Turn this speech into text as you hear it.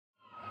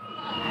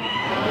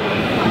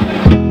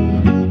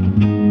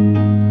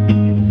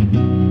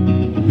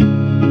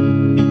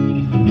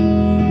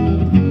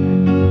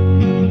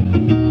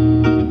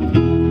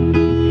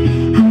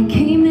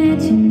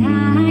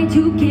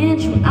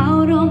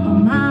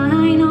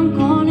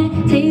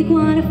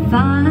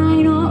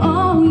fine,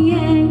 oh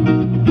yeah.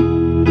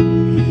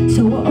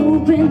 So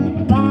open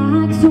the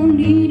box, don't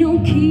need no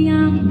key,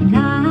 I'm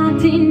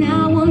locked in.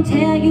 I won't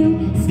tell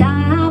you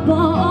stop,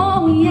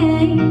 oh yeah.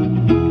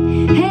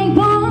 Hey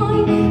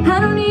boy, I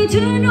don't need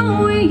to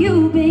know where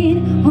you've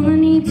been. All I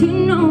need to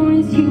know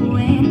is you,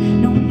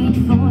 and no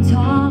need for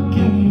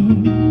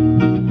talking.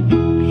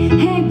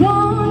 Hey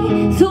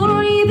boy, so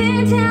don't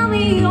even tell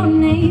me your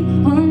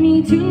name. All I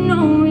need to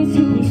know is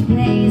whose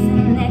place,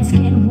 and let's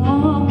get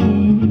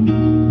walking.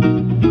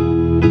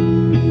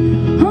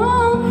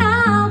 All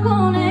I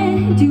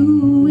wanna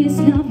do is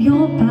love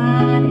your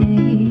body.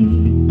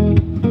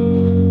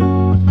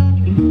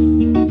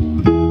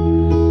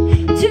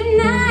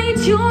 Tonight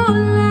you're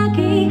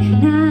lucky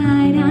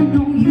night, I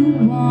know you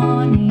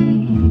want it.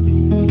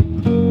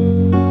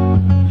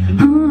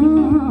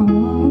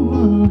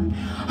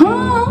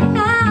 All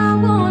I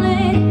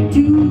wanna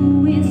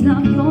do is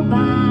love your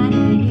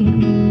body.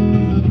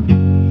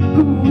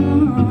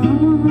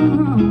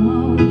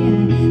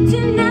 Yeah.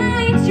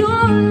 Tonight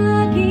you're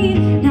lucky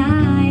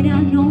night,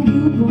 I know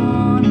you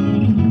want it.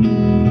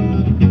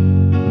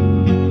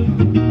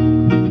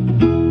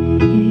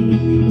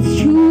 Yeah. It's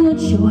true what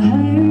you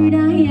heard,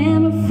 I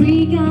am a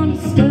freak, I'm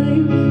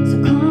disturbed. So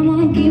come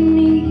on, give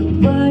me your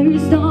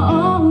worst,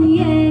 oh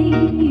yeah.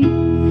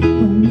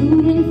 We're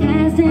moving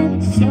fast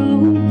and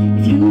slow.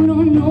 If you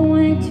don't know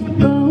where to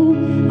go,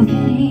 I'll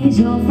finish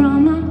off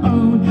from my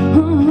own,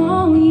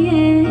 oh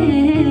yeah.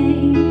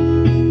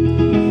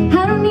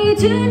 I don't need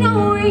to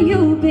know where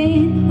you've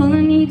been. All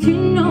I need to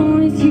know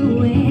is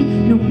you,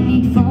 and no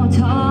need for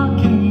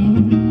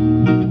talking.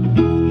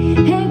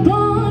 Hey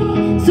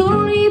boy, so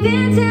don't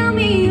even tell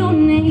me your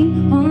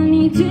name. All I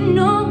need to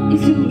know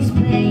is whose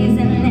place,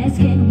 and let's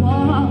get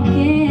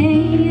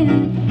walking.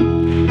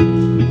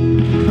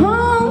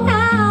 All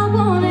I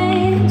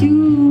wanna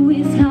do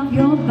is love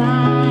your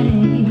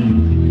body.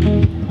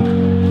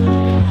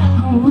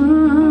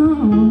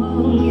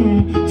 Oh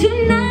yeah.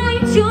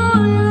 Tonight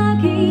you're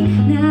lucky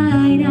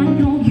night, I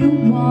know you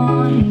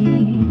want it.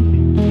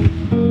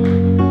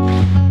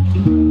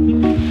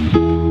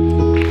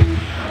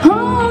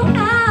 All I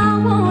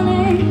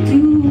wanna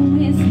do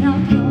is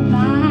love your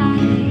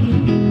body.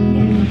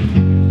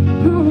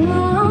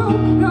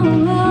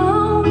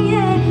 Oh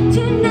yeah.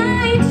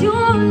 Tonight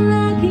you're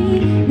lucky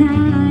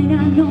night, I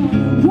know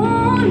you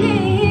want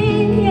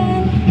it.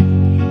 Yeah.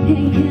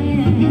 Hey,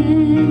 yeah.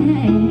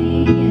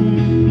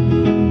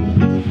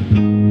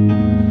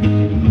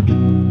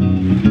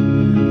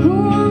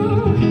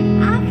 Oh,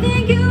 I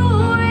think you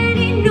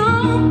already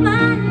know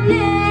my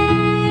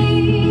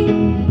name.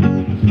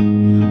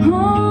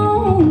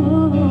 Oh,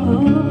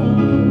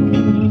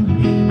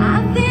 I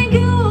think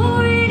you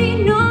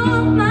already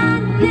know my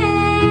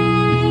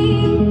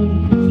name.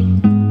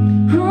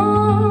 Oh,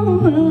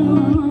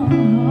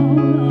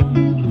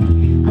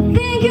 I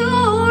think you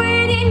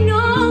already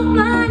know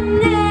my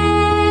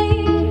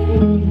name.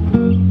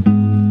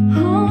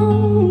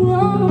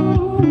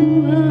 Oh,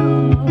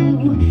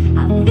 I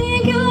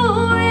think you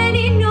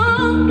already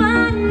know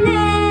my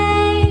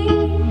name.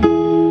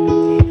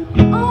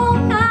 All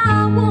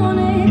I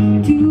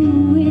wanna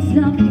do is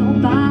love your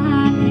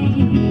body.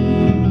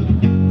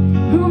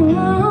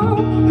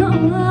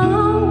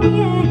 Oh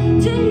yeah.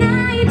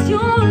 Tonight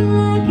you're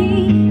lucky